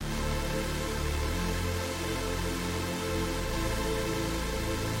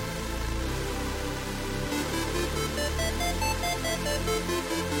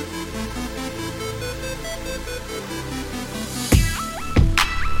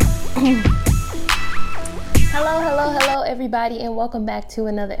Hello, everybody, and welcome back to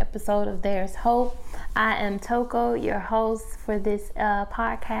another episode of There's Hope. I am Toko, your host for this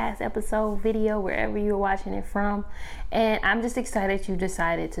podcast episode, video, wherever you're watching it from. And I'm just excited you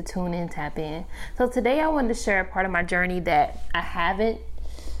decided to tune in, tap in. So today I wanted to share a part of my journey that I haven't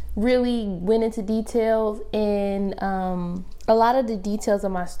really went into details, and a lot of the details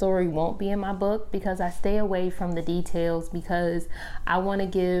of my story won't be in my book because I stay away from the details because I want to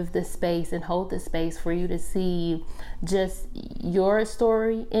give the space and hold the space for you to see just your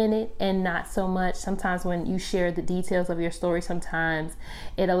story in it, and not so much. Sometimes when you share the details of your story, sometimes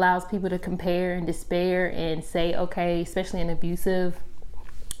it allows people to compare and despair and say, okay, especially in abusive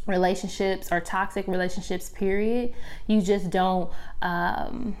relationships or toxic relationships, period, you just don't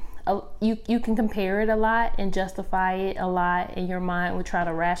you can compare it a lot and justify it a lot, and your mind will try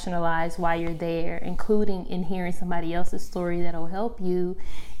to rationalize why you're there, including in hearing somebody else's story that'll help you.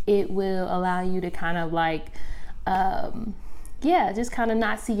 It will allow you to kind of just kind of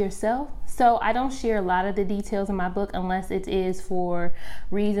not see yourself. So I don't share a lot of the details in my book unless it is for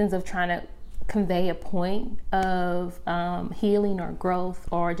reasons of trying to convey a point of healing or growth,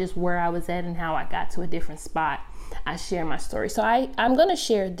 or just where I was at and how I got to a different spot. I share my story. So I'm going to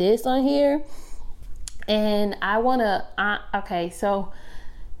share this on here, and I want to, so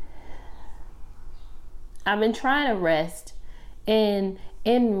I've been trying to rest, and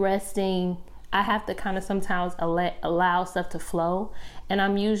in resting, I have to kind of sometimes allow stuff to flow. And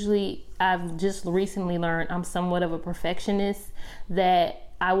I've just recently learned I'm somewhat of a perfectionist, that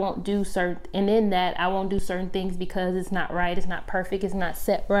I won't do certain things because it's not right, it's not perfect, it's not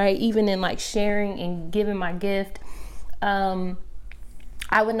set right. Even in like sharing and giving my gift, I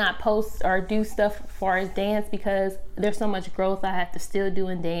would not post or do stuff as far as dance because there's so much growth I have to still do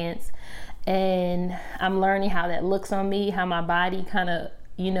in dance, and I'm learning how that looks on me, how my body kind of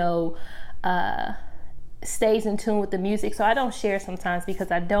stays in tune with the music. So I don't share sometimes because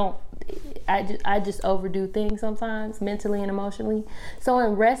I just overdo things sometimes, mentally and emotionally. So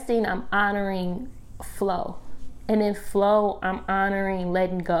in resting, I'm honoring flow, and in flow, I'm honoring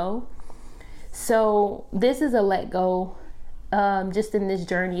letting go. So this is a let go, just in this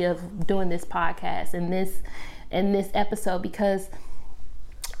journey of doing this podcast and this episode, because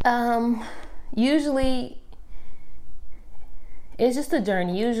usually it's just a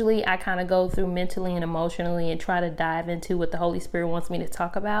journey. Usually I kind of go through mentally and emotionally and try to dive into what the Holy Spirit wants me to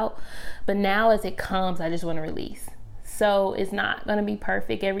talk about. But now as it comes, I just want to release. So it's not going to be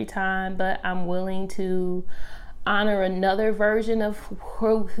perfect every time, but I'm willing to honor another version of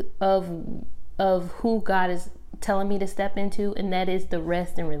who God is telling me to step into, and that is the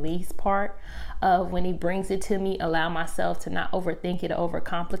rest and release part of when he brings it to me, allow myself to not overthink it or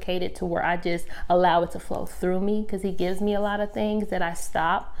overcomplicate it, to where I just allow it to flow through me, because he gives me a lot of things that I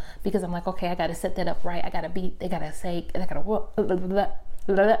stop because I'm like, okay, I got to set that up right. I got to say, and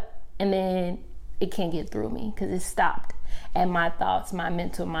then it can't get through me because it's stopped at my thoughts, my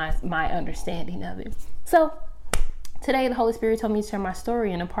mental, my understanding of it. So today the Holy Spirit told me to share my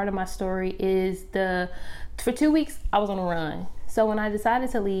story, and a part of my story is for 2 weeks I was on a run. So when I decided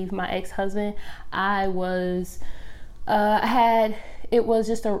to leave my ex-husband, it was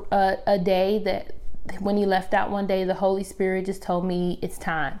just a day that when he left out one day, the Holy Spirit just told me it's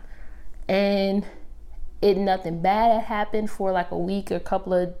time. And nothing bad had happened for like a week or a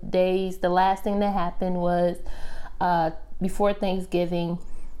couple of days. The last thing that happened was before Thanksgiving.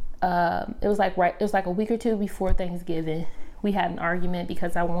 It was like a week or two before Thanksgiving. We had an argument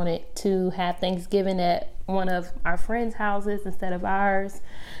because I wanted to have Thanksgiving at one of our friends' houses instead of ours.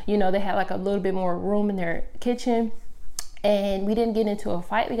 They had like a little bit more room in their kitchen, and we didn't get into a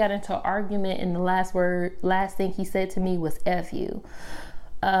fight. We got into an argument, and the last thing he said to me was "F you."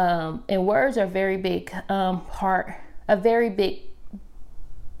 And words are a very big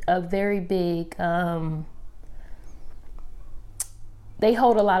they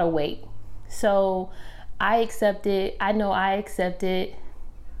hold a lot of weight. So I accepted.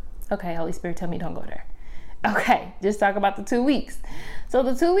 Okay, Holy Spirit, tell me don't go there. Okay, just talk about the 2 weeks. So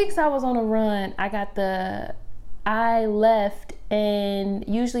the 2 weeks I was on a run, I left, and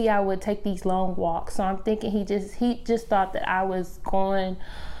usually I would take these long walks. So I'm thinking he just thought that I was going,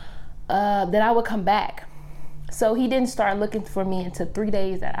 that I would come back. So he didn't start looking for me until 3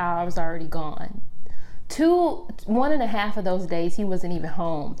 days that I was already gone. 1.5 of those days he wasn't even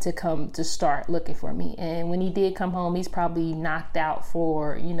home to start looking for me. And when he did come home, he's probably knocked out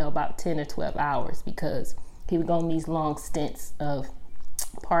for about 10 or 12 hours, because he would go on these long stints of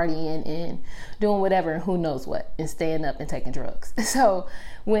partying and doing whatever and who knows what, and staying up and taking drugs. So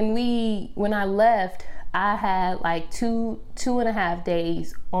when I left, I had like two and a half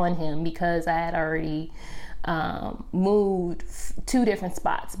days on him because I had already moved 2 different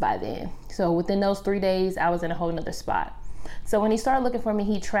spots by then. So within those 3 days, I was in a whole nother spot. So when he started looking for me,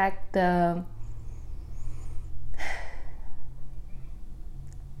 he tracked the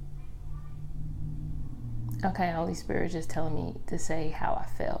okay, Holy Spirit just telling me to say how I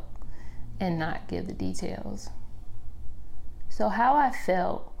felt and not give the details. So how I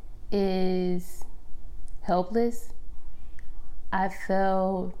felt is helpless. I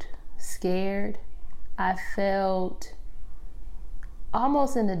felt scared. I felt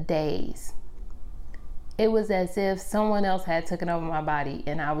almost in a daze. It was as if someone else had taken over my body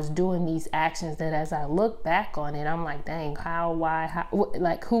and I was doing these actions that as I look back on it, I'm like, dang, how, why, how,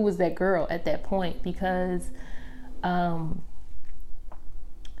 like, who was that girl at that point? Because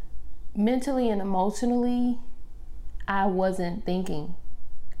mentally and emotionally, I wasn't thinking.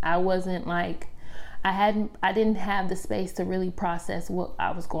 I wasn't like, I didn't have the space to really process what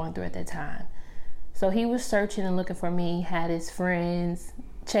I was going through at that time. So he was searching and looking for me, had his friends,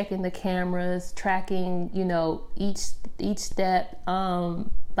 checking the cameras, tracking, each step,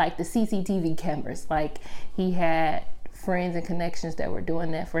 like the CCTV cameras. Like, he had friends and connections that were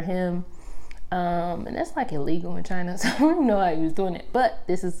doing that for him. And that's like illegal in China, so I don't even know how he was doing it, but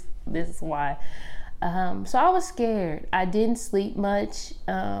this is why. So I was scared. I didn't sleep much.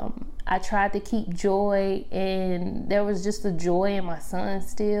 I tried to keep joy, and there was just a joy in my son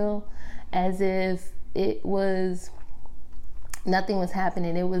still, as if it was nothing was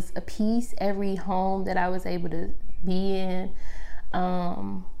happening. It was a peace every home that I was able to be in.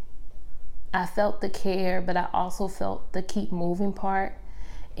 I felt the care, but I also felt the keep moving part.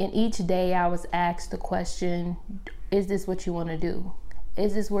 And each day I was asked the question, is this what you want to do?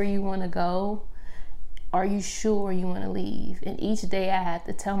 Is this where you want to go? Are you sure you want to leave? And each day I had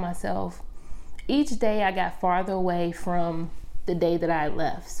to tell myself, each day I got farther away from the day that I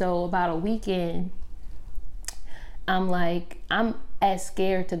left. So about a weekend, I'm like, I'm as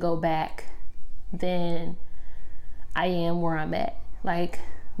scared to go back than I am where I'm at. Like,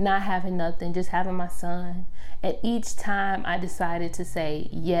 not having nothing, just having my son. And each time I decided to say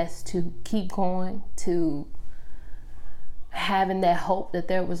yes, to keep going, to having that hope that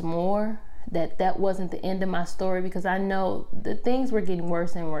there was more, that wasn't the end of my story, because I know the things were getting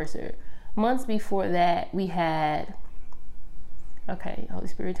worse and worse. Months before that, we had, okay, Holy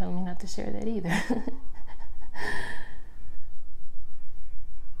Spirit telling me not to share that either.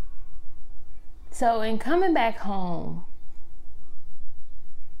 So in coming back home,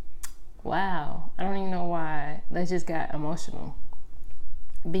 wow, I don't even know why that just got emotional,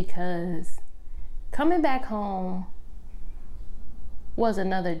 because coming back home was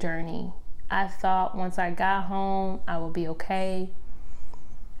another journey. I thought once I got home, I would be okay,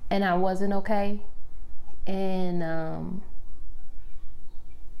 and I wasn't okay. And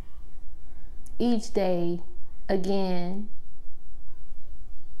each day, again,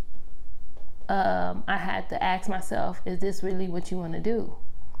 I had to ask myself, is this really what you want to do?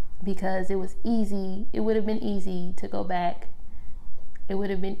 Because it was easy. It would have been easy to go back. It would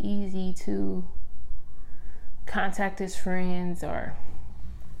have been easy to contact his friends or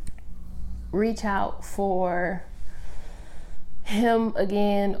reach out for him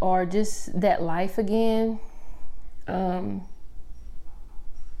again, or just that life again.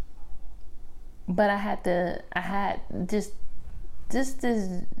 But I had just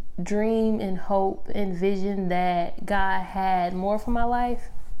this dream and hope and vision that God had more for my life.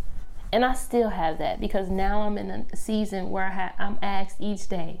 And I still have that, because now I'm in a season where I'm asked each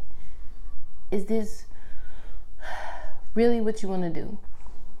day, is this really what you want to do?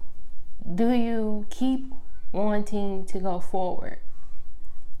 Do you keep wanting to go forward?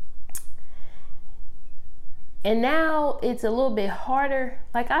 And now it's a little bit harder.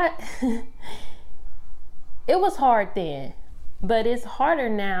 Like it was hard then, but it's harder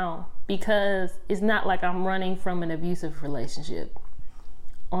now because it's not like I'm running from an abusive relationship,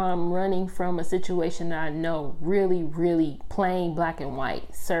 or I'm running from a situation that I know really, really plain black and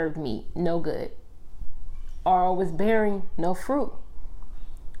white served me no good, or was bearing no fruit.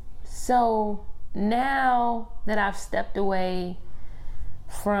 So now that I've stepped away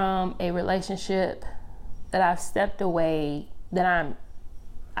from a relationship, that I've stepped away, that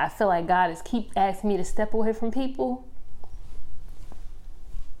I feel like God is keep asking me to step away from people.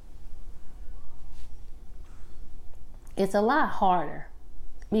 It's a lot harder,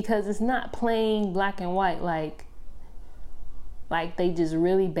 because it's not plain black and white, like they just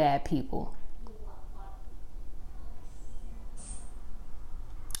really bad people.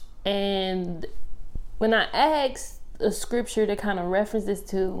 And when I asked a scripture to kind of reference this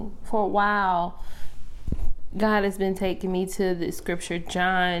to, for a while, God has been taking me to the scripture,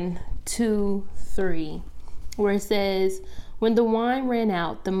 John 2:3, where it says, when the wine ran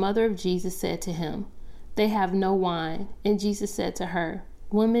out, the mother of Jesus said to him, they have no wine. And Jesus said to her,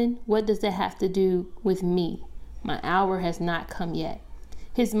 woman, what does that have to do with me? My hour has not come yet.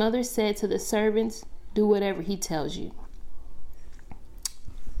 His mother said to the servants, do whatever he tells you.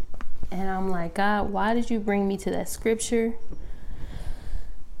 And I'm like, God, why did you bring me to that scripture?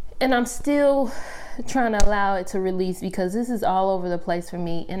 And I'm still trying to allow it to release, because this is all over the place for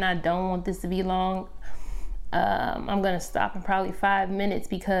me, and I don't want this to be long. I'm going to stop in probably 5 minutes,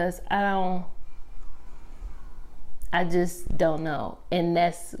 because I just don't know. And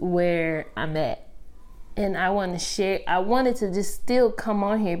that's where I'm at. And I wanted to just still come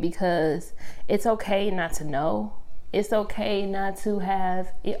on here, because it's okay not to know. It's okay not to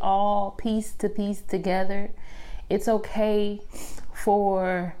have it all piece to piece together. It's okay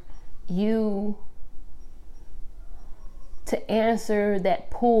for you to answer that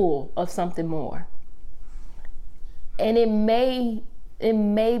pull of something more. And it may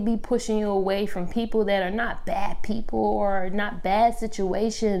be pushing you away from people that are not bad people or not bad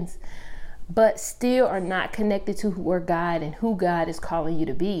situations, but still are not connected to where God and who God is calling you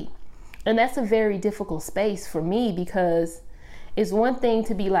to be. And that's a very difficult space for me, because it's one thing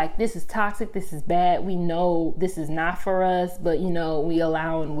to be like, this is toxic, this is bad, we know this is not for us, but we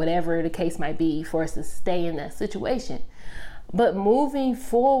allowing whatever the case might be for us to stay in that situation. But moving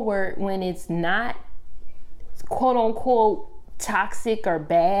forward, when it's not quote unquote toxic or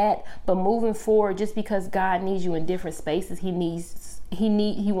bad, but moving forward, just because God needs you in different spaces, he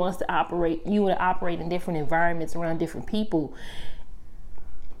wants to operate in different environments around different people.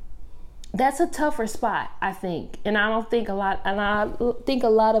 That's a tougher spot, I think. And I think a lot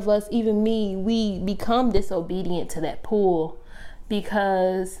of us, even me, we become disobedient to that pull,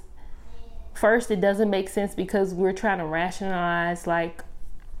 because first, it doesn't make sense, because we're trying to rationalize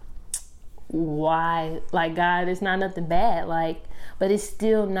why, God is not nothing bad, but it's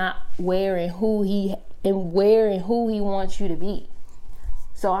still not where and who he wants you to be.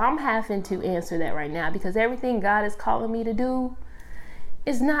 So I'm having to answer that right now, because everything God is calling me to do,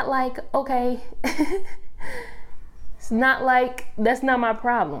 it's not like, okay, it's not like, that's not my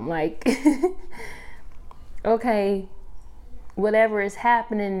problem. Okay, whatever is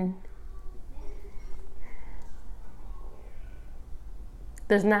happening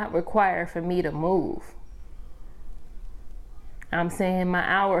does not require for me to move. I'm saying my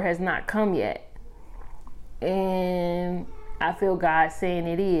hour has not come yet. And I feel God saying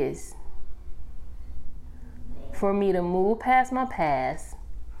it is. For me to move past my past,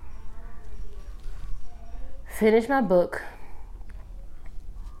 finish my book,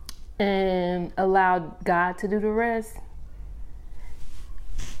 and allow God to do the rest.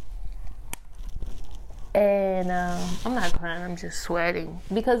 And I'm not crying, I'm just sweating,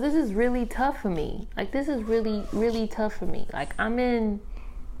 because this is really tough for me. This is really, really tough for me.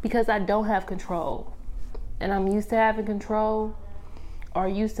 Because I don't have control, and I'm used to having control, or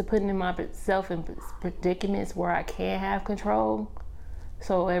used to putting myself in predicaments where I can't have control.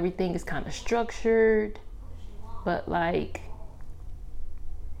 So everything is kind of structured, but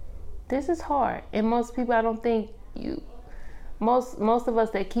this is hard. And most people, I don't think most of us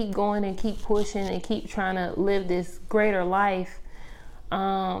that keep going and keep pushing and keep trying to live this greater life,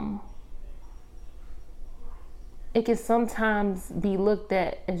 it can sometimes be looked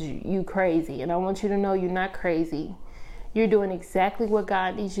at as you crazy. And I want you to know you're not crazy. You're doing exactly what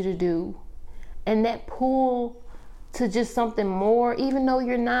God needs you to do. And that pull to just something more, even though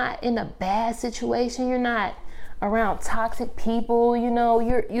you're not in a bad situation, you're not around toxic people,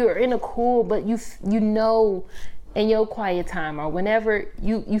 you're in a cool, but you in your quiet time, or whenever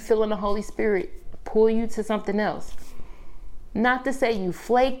you feel in the Holy Spirit pull you to something else. Not to say you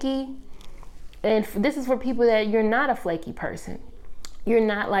flaky, and this is for people that you're not a flaky person. You're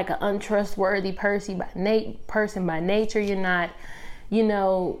not an untrustworthy person by nature. You're not,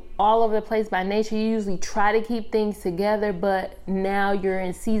 all over the place by nature. You usually try to keep things together, but now you're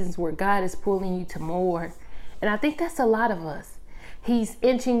in seasons where God is pulling you to more. And I think that's a lot of us. He's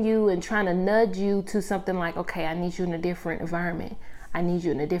inching you and trying to nudge you to something like, okay, I need you in a different environment. I need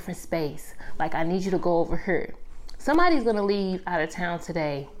you in a different space. I need you to go over here. Somebody's going to leave out of town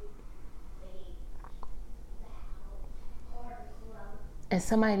today. And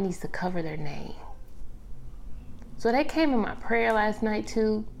somebody needs to cover their name. So that came in my prayer last night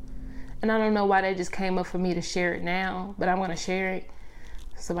too. And I don't know why that just came up for me to share it now, but I'm going to share it.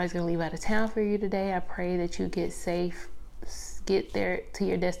 Somebody's going to leave out of town for you today. I pray that you get safe get there to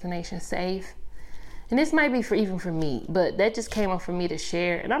your destination safe. And this might be even for me, but that just came up for me to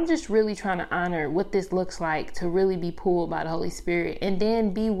share. And I'm just really trying to honor what this looks like, to really be pulled by the Holy Spirit, and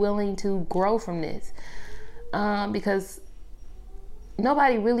then be willing to grow from this. Because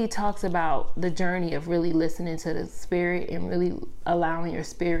nobody really talks about the journey of really listening to the Spirit and really allowing your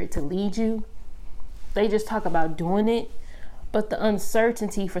spirit to lead you. They just talk about doing it. But the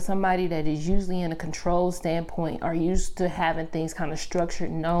uncertainty for somebody that is usually in a control standpoint, are used to having things kind of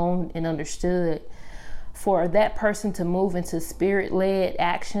structured, known, and understood, for that person to move into spirit-led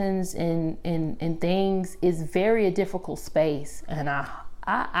actions and things is very a difficult space. And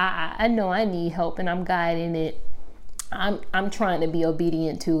I know I need help, and I'm guiding it. I'm trying to be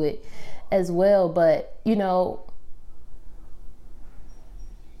obedient to it as well. But, you know,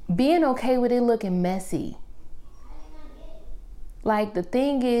 being okay with it looking messy. Like, the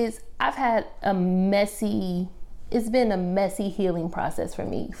thing is, it's been a messy healing process for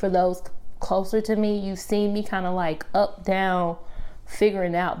me. For those closer to me, you've seen me kind of like up, down,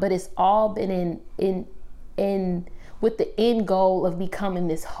 figuring out, but it's all been in with the end goal of becoming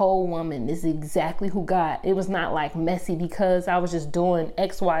this whole woman. This is exactly who God. It was not like messy because I was just doing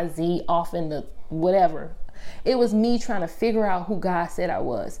XYZ off in the whatever. It was me trying to figure out who God said I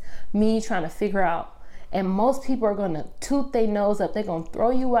was. Me trying to figure out. And most people are going to toot their nose up. They're going to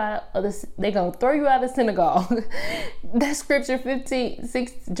throw you out of the synagogue. That's scripture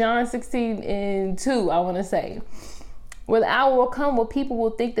 6, John 16:2, I want to say. Where the hour will come where people will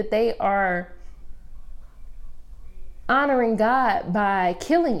think that they are honoring God by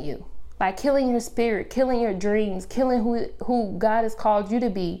killing you, by killing your spirit, killing your dreams, killing who God has called you to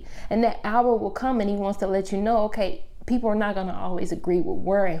be. And that hour will come, and he wants to let you know, okay, people are not going to always agree with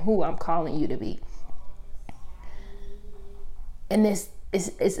where and who I'm calling you to be. And this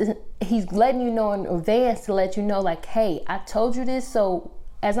is he's letting you know in advance to let you know, like, hey, I told you this, so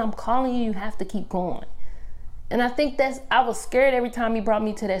as I'm calling you, you have to keep going. And I think I was scared every time he brought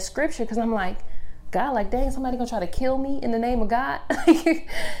me to that scripture, because I'm like, God, like, dang, somebody gonna try to kill me in the name of God?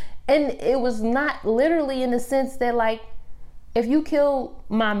 And it was not literally in the sense that, like, if you kill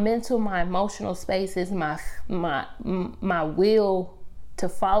my mental, my emotional spaces, my will to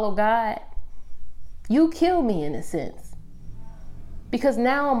follow God, you kill me in a sense. Because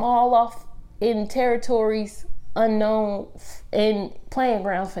now I'm all off in territories unknown and playing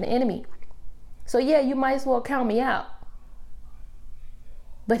grounds for the enemy. So yeah, you might as well count me out.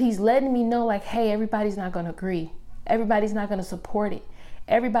 But he's letting me know, like, hey, everybody's not going to agree. Everybody's not going to support it.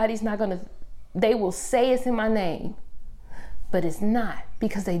 Everybody's not going to, they will say it's in my name, but it's not,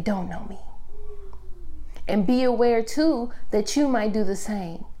 because they don't know me. And be aware too that you might do the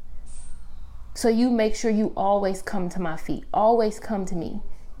same. So you make sure you always come to my feet, always come to me.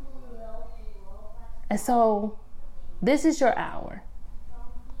 And so this is your hour.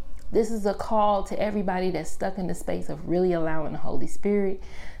 This is a call to everybody that's stuck in the space of really allowing the Holy Spirit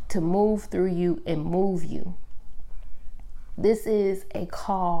to move through you and move you. This is a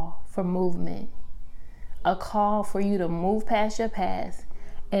call for movement, a call for you to move past your past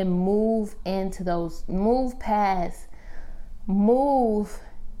and move into those, move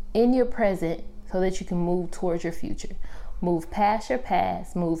in your present so that you can move towards your future. Move past your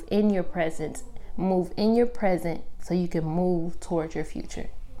past, move in your present, move in your present so you can move towards your future.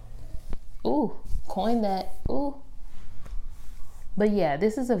 Ooh, coin that. Ooh. But yeah,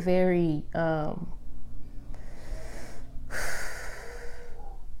 this is a very,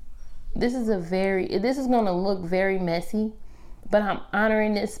 this is going to look very messy, but I'm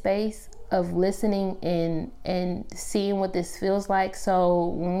honoring this space of listening and seeing what this feels like. So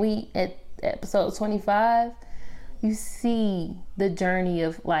when we at episode 25, you see the journey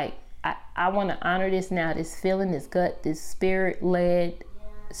of, like, I want to honor this now, this feeling, this gut, this spirit led.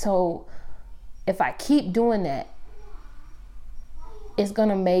 So if I keep doing that, it's going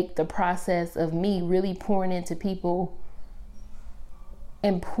to make the process of me really pouring into people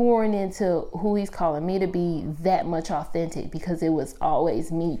and pouring into who he's calling me to be that much authentic, because it was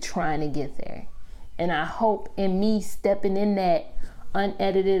always me trying to get there. And I hope in me stepping in that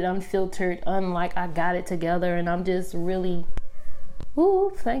unedited, unfiltered, unlike I got it together and I'm just really,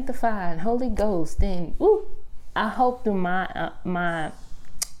 sanctified, Holy Ghost. And I hope through my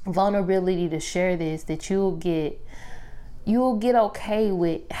vulnerability to share this, that you'll get okay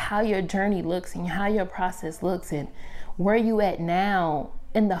with how your journey looks and how your process looks and where you at now,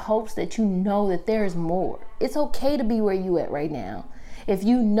 in the hopes that you know that there's more. It's okay to be where you at right now. If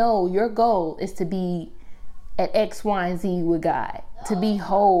you know your goal is to be at X, Y, and Z with God, to be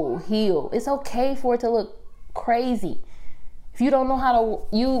whole, healed, it's okay for it to look crazy. If If you don't know how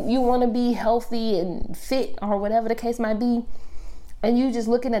to, you want to be healthy and fit or whatever the case might be, and you just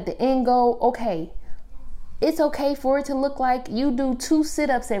looking at the end goal, okay, it's okay for it to look like you do 2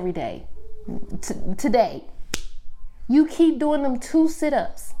 sit-ups every day. Today, you keep doing them 2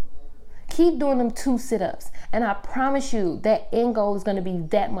 sit-ups. Keep doing them 2 sit-ups. And I promise you that end goal is going to be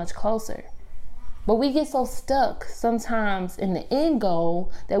that much closer. But we get so stuck sometimes in the end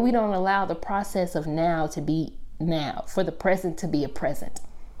goal that we don't allow the process of now to be now, for the present to be a present,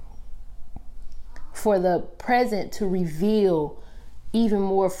 for the present to reveal even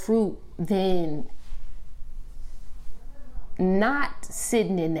more fruit than not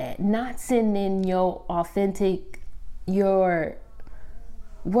sitting in that, not sitting in your authentic, your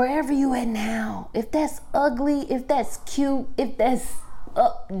wherever you at now. If that's ugly, if that's cute, if that's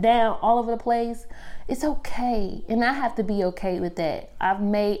up, down, all over the place, it's okay. And I have to be okay with that.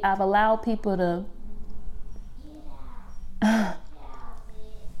 I've allowed people to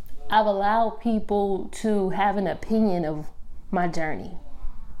I've allowed people to have an opinion of my journey.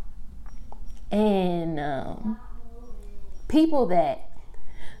 And people that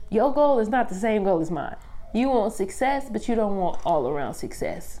your goal is not the same goal as mine. You want success, but you don't want all around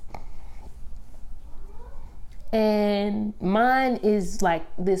success. And mine is like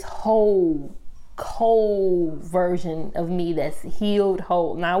this whole cold version of me that's healed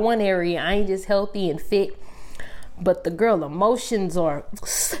whole. Now, one area I ain't just healthy and fit, but the girl emotions are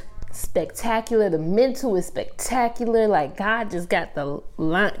spectacular. The mental is spectacular. Like God just got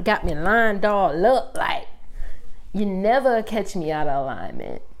me lined all up. Like you never catch me out of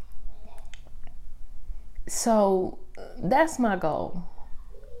alignment. So that's my goal.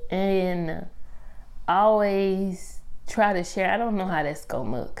 And I always try to share. I don't know how that's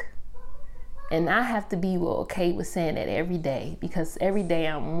gonna look. And I have to be okay with saying that every day, because every day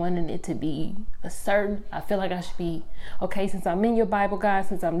I'm wanting it to be a certain, I feel like I should be, okay, since I'm in your Bible, guys,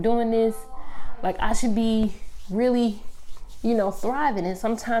 since I'm doing this, like I should be really, thriving. And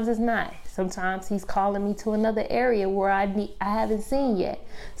sometimes it's not. Sometimes he's calling me to another area where I haven't seen yet.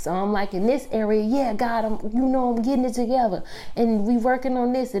 So I'm like, in this area, yeah, God, I'm getting it together. And we working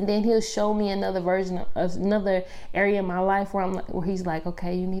on this. And then he'll show me another version of another area in my life where he's like,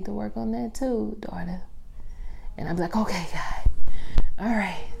 okay, you need to work on that too, daughter. And I'm like, okay, God. All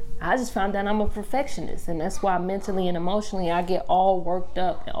right. I just found out I'm a perfectionist. And that's why mentally and emotionally I get all worked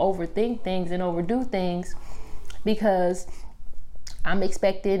up and overthink things and overdo things, because I'm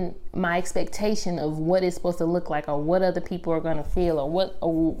expecting my expectation of what it's supposed to look like, or what other people are going to feel,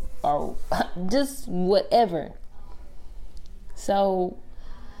 or just whatever. So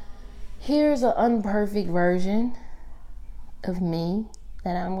here's an unperfect version of me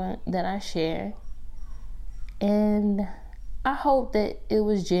that I share. And I hope that it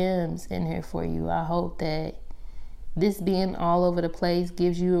was gems in here for you. I hope that this being all over the place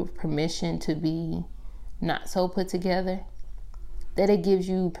gives you permission to be not so put together. That it gives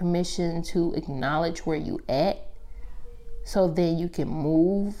you permission to acknowledge where you at, so then you can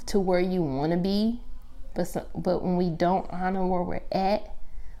move to where you want to be. But when we don't honor where we're at,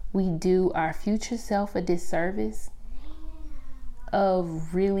 we do our future self a disservice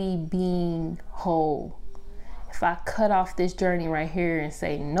of really being whole. If I cut off this journey right here and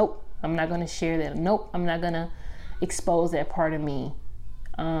say, nope, I'm not going to share that. Nope, I'm not going to expose that part of me.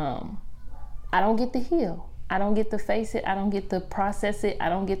 I don't get to heal. I don't get to face it. I don't get to process it. I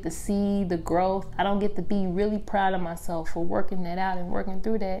don't get to see the growth. I don't get to be really proud of myself for working that out and working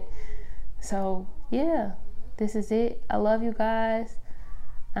through that. So yeah, this is it. I love you guys.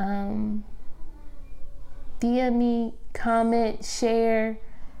 DM me, comment, share,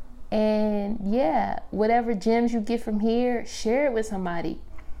 and yeah, whatever gems you get from here, share it with somebody.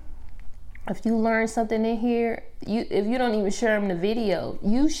 If you learn something in here, if you don't even share them the video,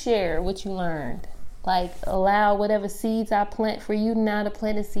 you share what you learned. Like, allow whatever seeds I plant for you now to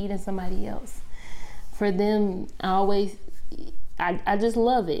plant a seed in somebody else. For them, I just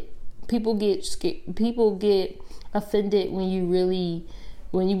love it. People get scared. People get offended when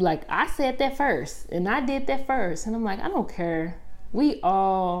you like, I said that first and I did that first. And I'm like, I don't care. We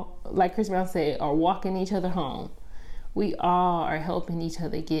all, like Chris Brown said, are walking each other home. We all are helping each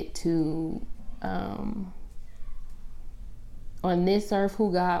other get to, on this earth,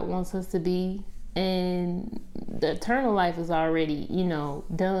 who God wants us to be. And the eternal life is already,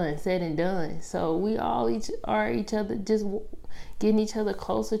 done, said and done. So we all are each other, just getting each other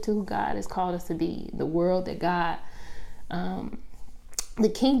closer to who God has called us to be. The world that God, the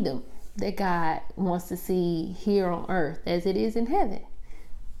kingdom that God wants to see here on earth as it is in heaven.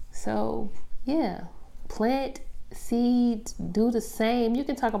 So yeah, plant seeds, do the same. You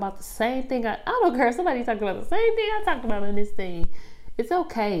can talk about the same thing. I don't care if somebody talking about the same thing I talked about in this thing. It's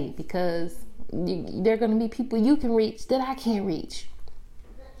okay, because there are going to be people you can reach that I can't reach.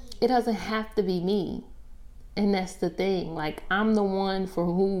 It doesn't have to be me. And that's the thing. Like, I'm the one for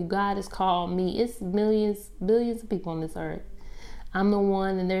who God has called me. It's millions, billions of people on this earth. I'm the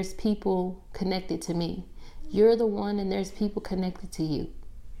one, and there's people connected to me. You're the one, and there's people connected to you.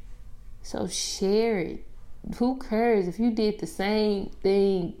 So share it. Who cares if you did the same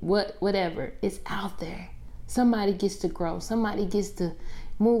thing, whatever. It's out there. Somebody gets to grow. Somebody gets to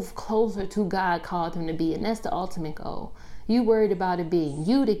move closer to God called them to be. And that's the ultimate goal. You worried about it being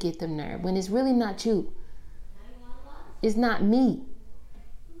you to get them there, when it's really not you. It's not me.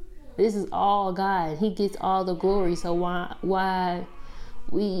 This is all God. He gets all the glory. So why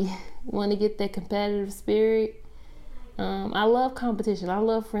we want to get that competitive spirit? I love competition. I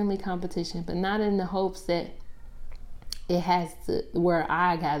love friendly competition, but not in the hopes that it has to, where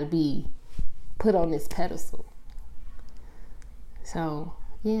I got to be put on this pedestal. So,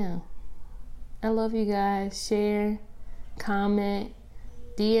 yeah. I love you guys. Share, comment,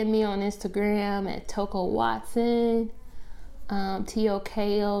 DM me on Instagram at Toko Watson. TOKOWETSON.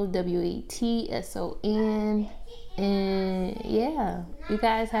 And yeah, you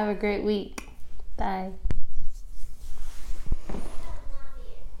guys have a great week. Bye.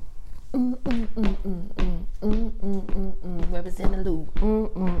 Represent the loop.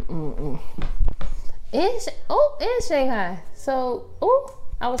 In Shanghai. So,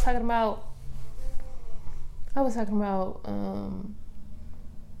 I was talking about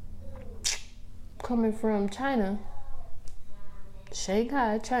coming from China.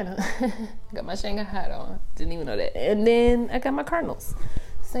 Shanghai, China. Got my Shanghai hat on. Didn't even know that. And then I got my Cardinals.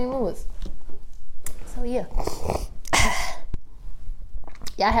 St. Louis. So yeah.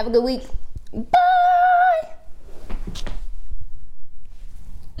 Y'all have a good week. Bye.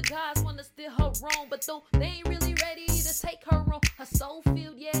 The guys wanna steer her wrong, but though they ain't really ready to take her on. Her soul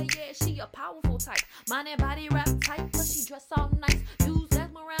filled, yeah, she a powerful type. Mind and body rap tight, plus she dress all nice. Dudes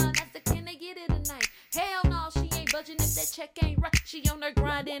that's around, that's the can they get it tonight. Hell no, she ain't budging if that check ain't right. She on her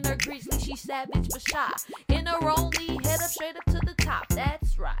grind in her grizzly, she savage but shy. In her only, head up straight up to the top,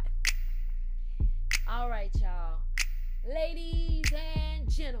 that's right. Alright, y'all. Ladies and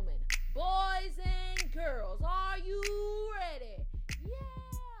gentlemen, boys and girls,